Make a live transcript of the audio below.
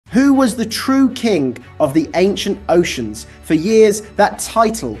Who was the true king of the ancient oceans? For years, that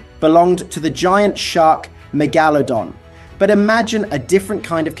title belonged to the giant shark Megalodon. But imagine a different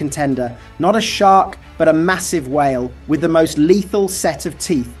kind of contender, not a shark, but a massive whale with the most lethal set of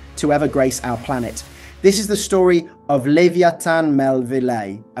teeth to ever grace our planet. This is the story of Livyatan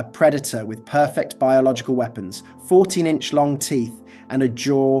MELVILLEI, a predator with perfect biological weapons, 14-inch long teeth, and a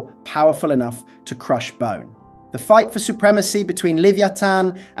jaw powerful enough to crush bone. The fight for supremacy between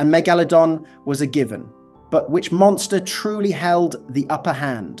Livyatan and Megalodon was a given, but which monster truly held the upper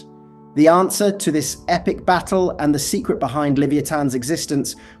hand? The answer to this epic battle and the secret behind Livyatan's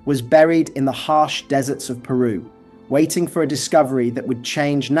existence was buried in the harsh deserts of Peru, waiting for a discovery that would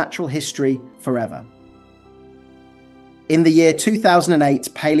change natural history forever. In the year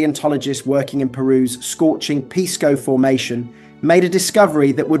 2008, paleontologists working in Peru's scorching Pisco Formation made a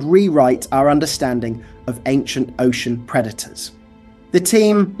discovery that would rewrite our understanding of ancient ocean predators. The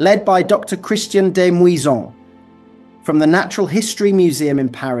team, led by Dr. Christian de Muison from the Natural History Museum in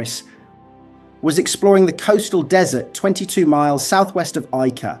Paris, was exploring the coastal desert 22 miles southwest of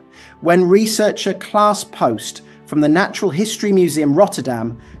Ica, when researcher Klaas Post from the Natural History Museum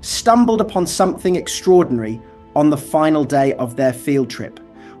Rotterdam stumbled upon something extraordinary on the final day of their field trip.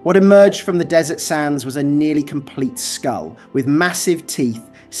 What emerged from the desert sands was a nearly complete skull, with massive teeth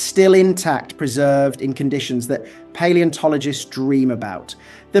still intact, preserved in conditions that paleontologists dream about.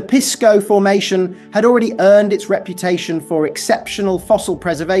 The Pisco Formation had already earned its reputation for exceptional fossil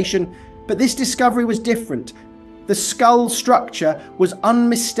preservation, but this discovery was different. The skull structure was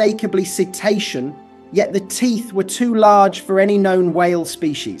unmistakably cetacean, yet the teeth were too large for any known whale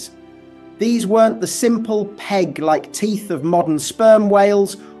species. These weren't the simple peg-like teeth of modern sperm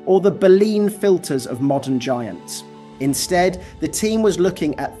whales or the baleen filters of modern giants. Instead, the team was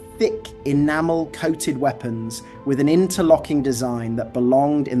looking at thick, enamel-coated weapons with an interlocking design that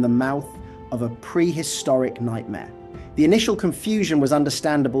belonged in the mouth of a prehistoric nightmare. The initial confusion was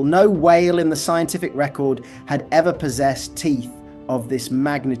understandable. No whale in the scientific record had ever possessed teeth of this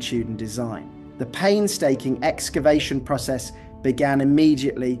magnitude and design. The painstaking excavation process began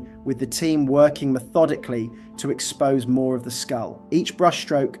immediately, with the team working methodically to expose more of the skull. Each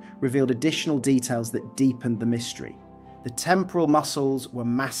brushstroke revealed additional details that deepened the mystery. The temporal muscles were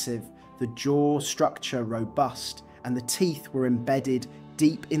massive, the jaw structure robust, and the teeth were embedded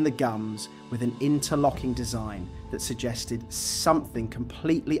deep in the gums with an interlocking design that suggested something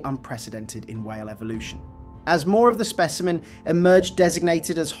completely unprecedented in whale evolution. As more of the specimen emerged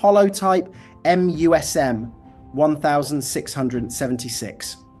designated as holotype MUSM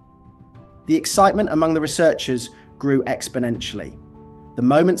 1676. The excitement among the researchers grew exponentially. The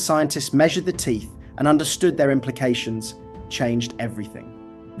moment scientists measured the teeth and understood their implications, changed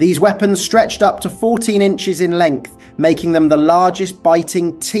everything. These weapons stretched up to 14 inches in length, making them the largest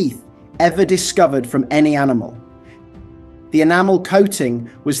biting teeth ever discovered from any animal. The enamel coating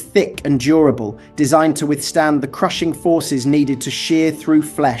was thick and durable, designed to withstand the crushing forces needed to shear through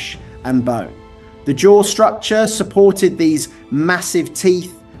flesh and bone. The jaw structure supported these massive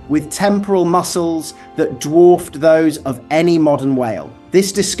teeth with temporal muscles that dwarfed those of any modern whale.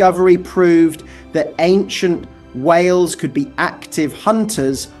 This discovery proved that ancient whales could be active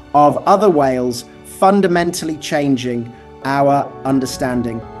hunters of other whales, fundamentally changing our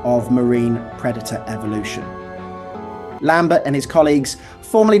understanding of marine predator evolution. Lambert and his colleagues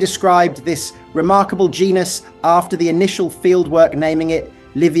formally described this remarkable genus after the initial fieldwork, naming it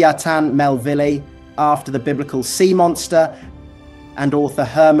Livyatan MELVILLEI, after the biblical sea monster and author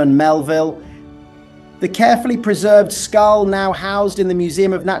Herman Melville. The carefully preserved skull, now housed in the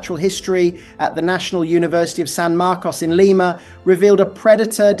Museum of Natural History at the National University of San Marcos in Lima, revealed a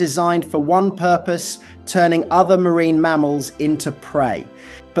predator designed for one purpose: turning other marine mammals into prey.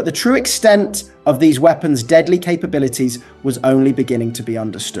 But the true extent of these weapons' deadly capabilities was only beginning to be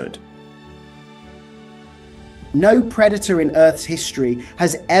understood. No predator in Earth's history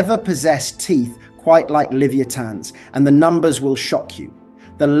has ever possessed teeth quite like Livyatan's, and the numbers will shock you.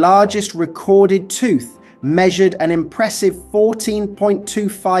 The largest recorded tooth measured an impressive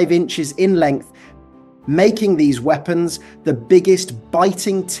 14.25 inches in length, making these weapons the biggest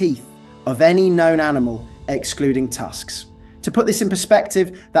biting teeth of any known animal, excluding tusks. To put this in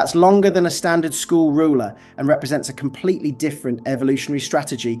perspective, that's longer than a standard school ruler and represents a completely different evolutionary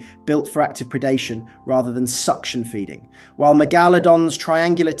strategy built for active predation rather than suction feeding. While Megalodon's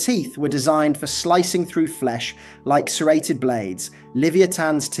triangular teeth were designed for slicing through flesh like serrated blades,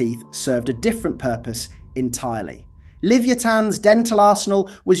 Livyatan's teeth served a different purpose entirely. Livyatan's dental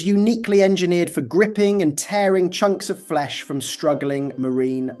arsenal was uniquely engineered for gripping and tearing chunks of flesh from struggling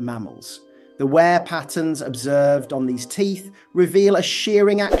marine mammals. The wear patterns observed on these teeth reveal a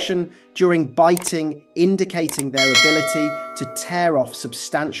shearing action during biting, indicating their ability to tear off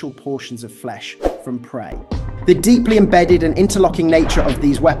substantial portions of flesh from prey. The deeply embedded and interlocking nature of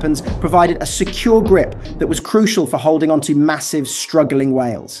these weapons provided a secure grip that was crucial for holding onto massive, struggling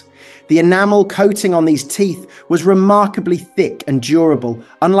whales. The enamel coating on these teeth was remarkably thick and durable,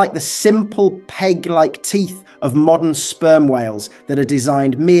 unlike the simple peg-like teeth of modern sperm whales that are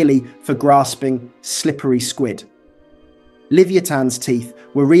designed merely for grasping slippery squid. Livyatan's teeth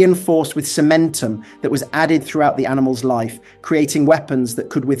were reinforced with cementum that was added throughout the animal's life, creating weapons that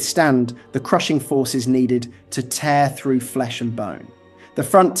could withstand the crushing forces needed to tear through flesh and bone. The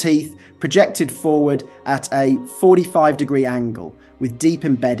front teeth projected forward at a 45-degree angle, with deep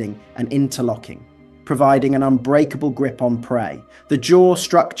embedding and interlocking, providing an unbreakable grip on prey. The jaw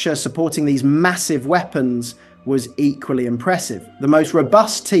structure supporting these massive weapons was equally impressive. The most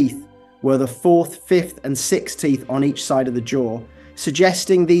robust teeth were the fourth, fifth, and sixth teeth on each side of the jaw,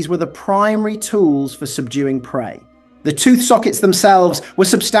 suggesting these were the primary tools for subduing prey. The tooth sockets themselves were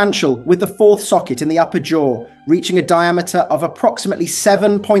substantial, with the fourth socket in the upper jaw reaching a diameter of approximately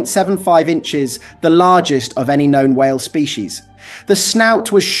 7.75 inches, the largest of any known whale species. The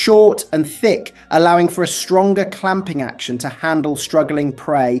snout was short and thick, allowing for a stronger clamping action to handle struggling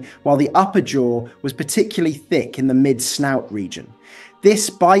prey, while the upper jaw was particularly thick in the mid-snout region. This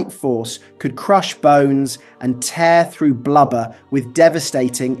bite force could crush bones and tear through blubber with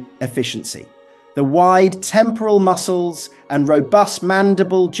devastating efficiency. The wide temporal muscles and robust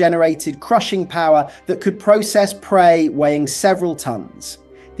mandible generated crushing power that could process prey weighing several tons.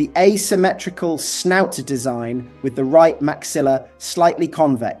 The asymmetrical snout design, with the right maxilla slightly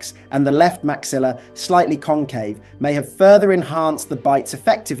convex and the left maxilla slightly concave, may have further enhanced the bite's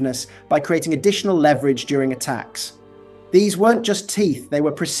effectiveness by creating additional leverage during attacks. These weren't just teeth, they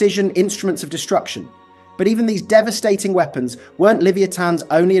were precision instruments of destruction. But even these devastating weapons weren't Livyatan's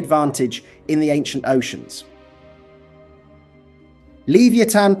only advantage in the ancient oceans.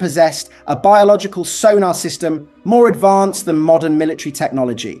 Livyatan possessed a biological sonar system more advanced than modern military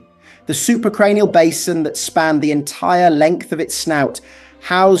technology. The supracranial basin that spanned the entire length of its snout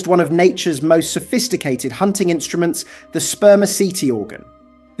housed one of nature's most sophisticated hunting instruments, the spermaceti organ.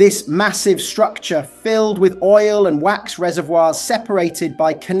 This massive structure, filled with oil and wax reservoirs separated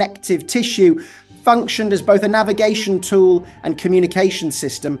by connective tissue, functioned as both a navigation tool and communication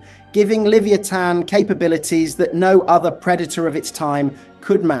system, giving Livyatan capabilities that no other predator of its time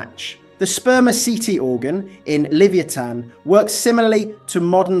could match. The spermaceti organ in Livyatan works similarly to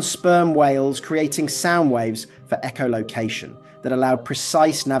modern sperm whales, creating sound waves for echolocation that allowed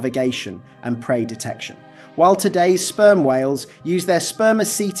precise navigation and prey detection. While today's sperm whales use their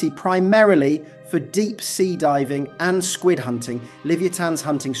spermaceti primarily for deep sea diving and squid hunting, Livyatan's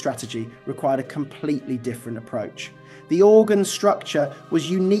hunting strategy required a completely different approach. The organ structure was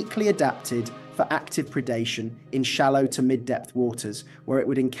uniquely adapted for active predation in shallow to mid-depth waters, where it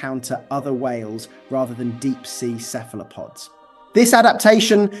would encounter other whales rather than deep-sea cephalopods. This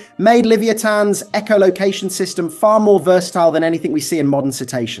adaptation made Livyatan's echolocation system far more versatile than anything we see in modern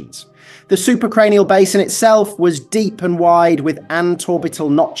cetaceans. The supracranial basin itself was deep and wide, with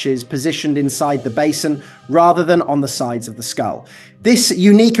antorbital notches positioned inside the basin rather than on the sides of the skull. This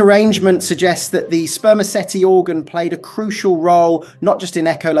unique arrangement suggests that the spermaceti organ played a crucial role not just in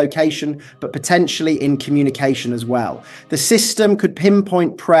echolocation, but potentially in communication as well. The system could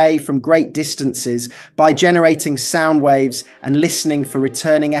pinpoint prey from great distances by generating sound waves and listening for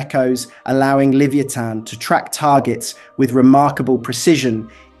returning echoes, allowing Livyatan to track targets with remarkable precision,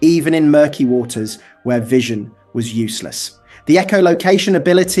 even in murky waters where vision was useless. The echolocation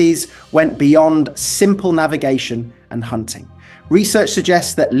abilities went beyond simple navigation and hunting. Research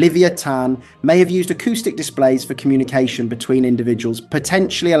suggests that Livyatan may have used acoustic displays for communication between individuals,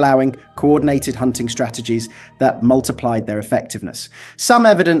 potentially allowing coordinated hunting strategies that multiplied their effectiveness. Some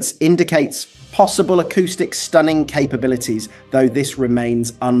evidence indicates possible acoustic stunning capabilities, though this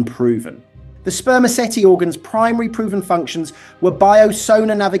remains unproven. The spermaceti organ's primary proven functions were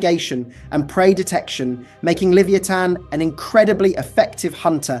biosonar navigation and prey detection, making Livyatan an incredibly effective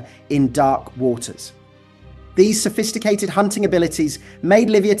hunter in dark waters. These sophisticated hunting abilities made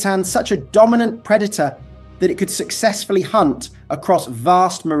Livyatan such a dominant predator that it could successfully hunt across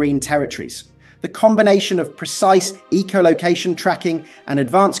vast marine territories. The combination of precise echolocation tracking and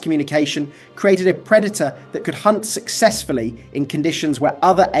advanced communication created a predator that could hunt successfully in conditions where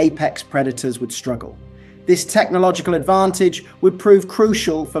other apex predators would struggle. This technological advantage would prove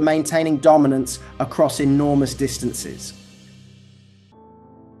crucial for maintaining dominance across enormous distances.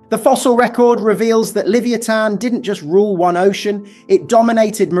 The fossil record reveals that Livyatan didn't just rule one ocean, it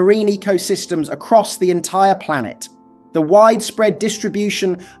dominated marine ecosystems across the entire planet. The widespread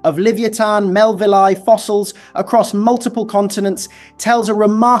distribution of Livyatan MELVILLEI fossils across multiple continents tells a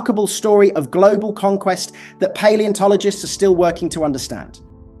remarkable story of global conquest that paleontologists are still working to understand.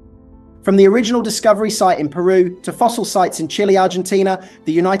 From the original discovery site in Peru to fossil sites in Chile, Argentina,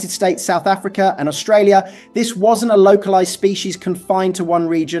 the United States, South Africa, and Australia, this wasn't a localized species confined to one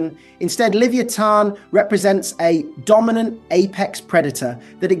region. Instead, Livyatan represents a dominant apex predator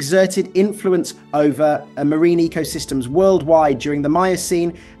that exerted influence over marine ecosystems worldwide during the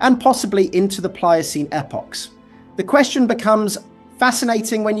Miocene and possibly into the Pliocene epochs. The question becomes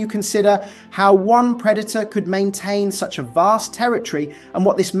fascinating when you consider how one predator could maintain such a vast territory and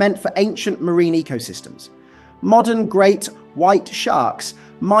what this meant for ancient marine ecosystems. Modern great white sharks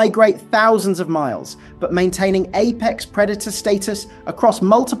migrate thousands of miles, but maintaining apex predator status across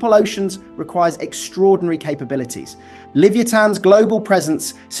multiple oceans requires extraordinary capabilities. Livyatan's global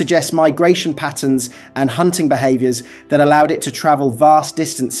presence suggests migration patterns and hunting behaviors that allowed it to travel vast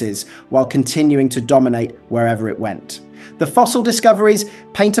distances while continuing to dominate wherever it went. The fossil discoveries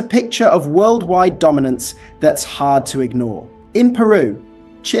paint a picture of worldwide dominance that's hard to ignore. In Peru,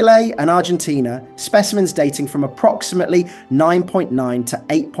 Chile, and Argentina, specimens dating from approximately 9.9 to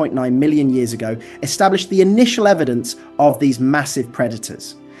 8.9 million years ago established the initial evidence of these massive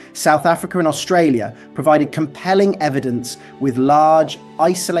predators. South Africa and Australia provided compelling evidence with large,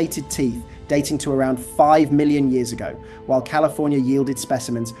 isolated teeth dating to around 5 million years ago, while California yielded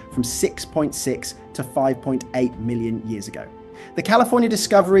specimens from 6.6 to 5.8 million years ago. The California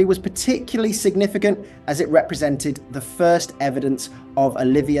discovery was particularly significant as it represented the first evidence of a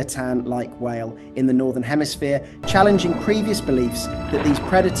Livyatan-like whale in the Northern Hemisphere, challenging previous beliefs that these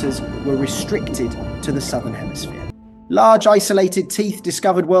predators were restricted to the Southern Hemisphere. Large isolated teeth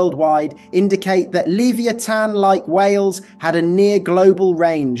discovered worldwide indicate that Livyatan-like whales had a near global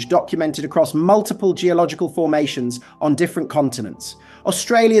range documented across multiple geological formations on different continents.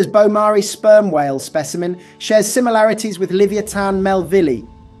 Australia's Bomari sperm whale specimen shares similarities with Livyatan melvillei,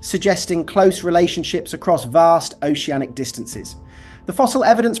 suggesting close relationships across vast oceanic distances. The fossil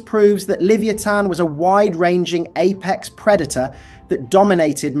evidence proves that Livyatan was a wide-ranging apex predator that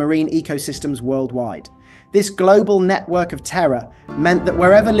dominated marine ecosystems worldwide. This global network of terror meant that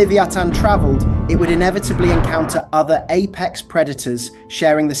wherever Livyatan traveled, it would inevitably encounter other apex predators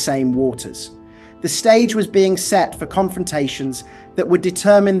sharing the same waters. The stage was being set for confrontations that would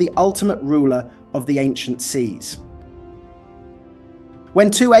determine the ultimate ruler of the ancient seas.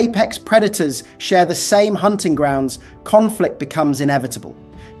 When two apex predators share the same hunting grounds, conflict becomes inevitable.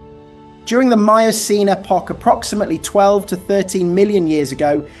 During the Miocene epoch, approximately 12 to 13 million years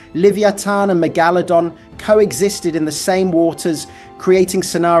ago, Livyatan and Megalodon coexisted in the same waters, creating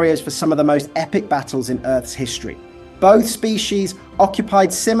scenarios for some of the most epic battles in Earth's history. Both species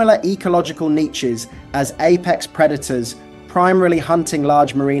occupied similar ecological niches as apex predators, primarily hunting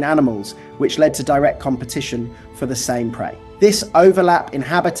large marine animals, which led to direct competition for the same prey. This overlap in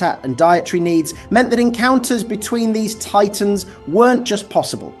habitat and dietary needs meant that encounters between these titans weren't just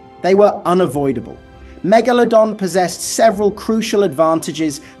possible, they were unavoidable. Megalodon possessed several crucial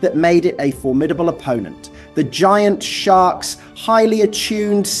advantages that made it a formidable opponent. The giant shark's highly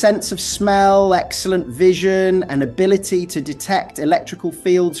attuned sense of smell, excellent vision, and ability to detect electrical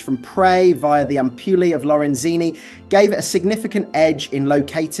fields from prey via the ampullae of Lorenzini gave it a significant edge in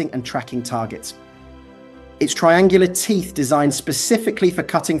locating and tracking targets. Its triangular teeth, designed specifically for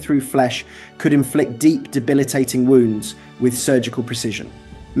cutting through flesh, could inflict deep, debilitating wounds with surgical precision.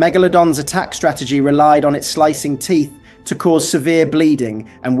 Megalodon's attack strategy relied on its slicing teeth to cause severe bleeding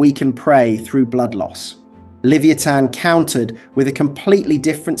and weaken prey through blood loss. Livyatan countered with a completely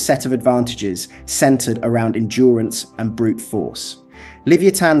different set of advantages centered around endurance and brute force.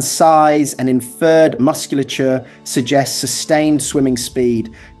 Livyatan's size and inferred musculature suggest sustained swimming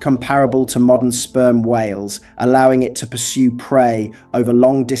speed comparable to modern sperm whales, allowing it to pursue prey over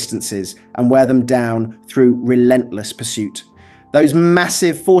long distances and wear them down through relentless pursuit. Those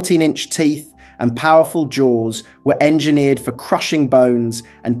massive 14-inch teeth and powerful jaws were engineered for crushing bones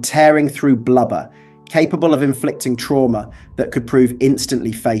and tearing through blubber, capable of inflicting trauma that could prove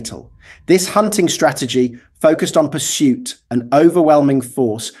instantly fatal. This hunting strategy focused on pursuit and overwhelming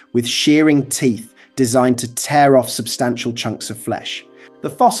force with shearing teeth designed to tear off substantial chunks of flesh. The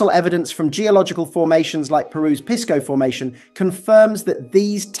fossil evidence from geological formations like Peru's Pisco Formation confirms that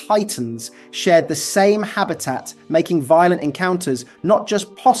these titans shared the same habitat, making violent encounters not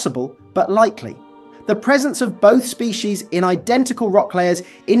just possible, but likely. The presence of both species in identical rock layers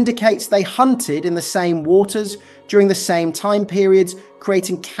indicates they hunted in the same waters during the same time periods,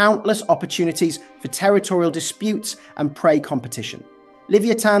 creating countless opportunities for territorial disputes and prey competition.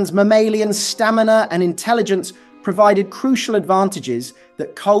 Livyatan's mammalian stamina and intelligence provided crucial advantages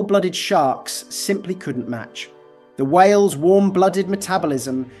that cold-blooded sharks simply couldn't match. The whale's warm-blooded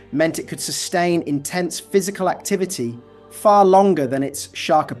metabolism meant it could sustain intense physical activity far longer than its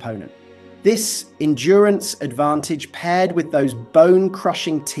shark opponent. This endurance advantage, paired with those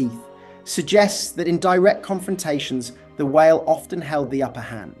bone-crushing teeth, suggests that in direct confrontations, the whale often held the upper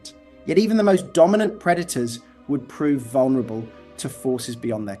hand. Yet even the most dominant predators would prove vulnerable to forces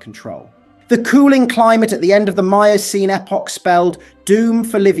beyond their control. The cooling climate at the end of the Miocene epoch spelled doom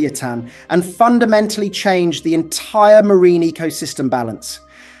for Livyatan and fundamentally changed the entire marine ecosystem balance.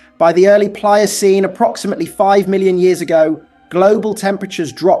 By the early Pliocene, approximately 5 million years ago, global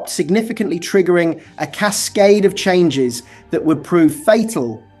temperatures dropped significantly, triggering a cascade of changes that would prove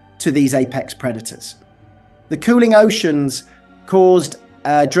fatal to these apex predators. The cooling oceans caused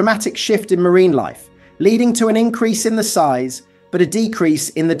a dramatic shift in marine life, leading to an increase in the size but a decrease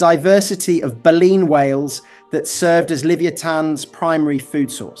in the diversity of baleen whales that served as Livyatan's primary food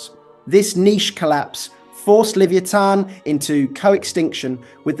source. This niche collapse forced Livyatan into co-extinction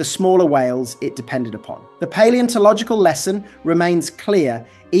with the smaller whales it depended upon. The paleontological lesson remains clear: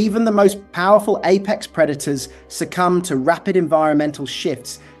 even the most powerful apex predators succumb to rapid environmental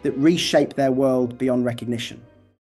shifts that reshape their world beyond recognition.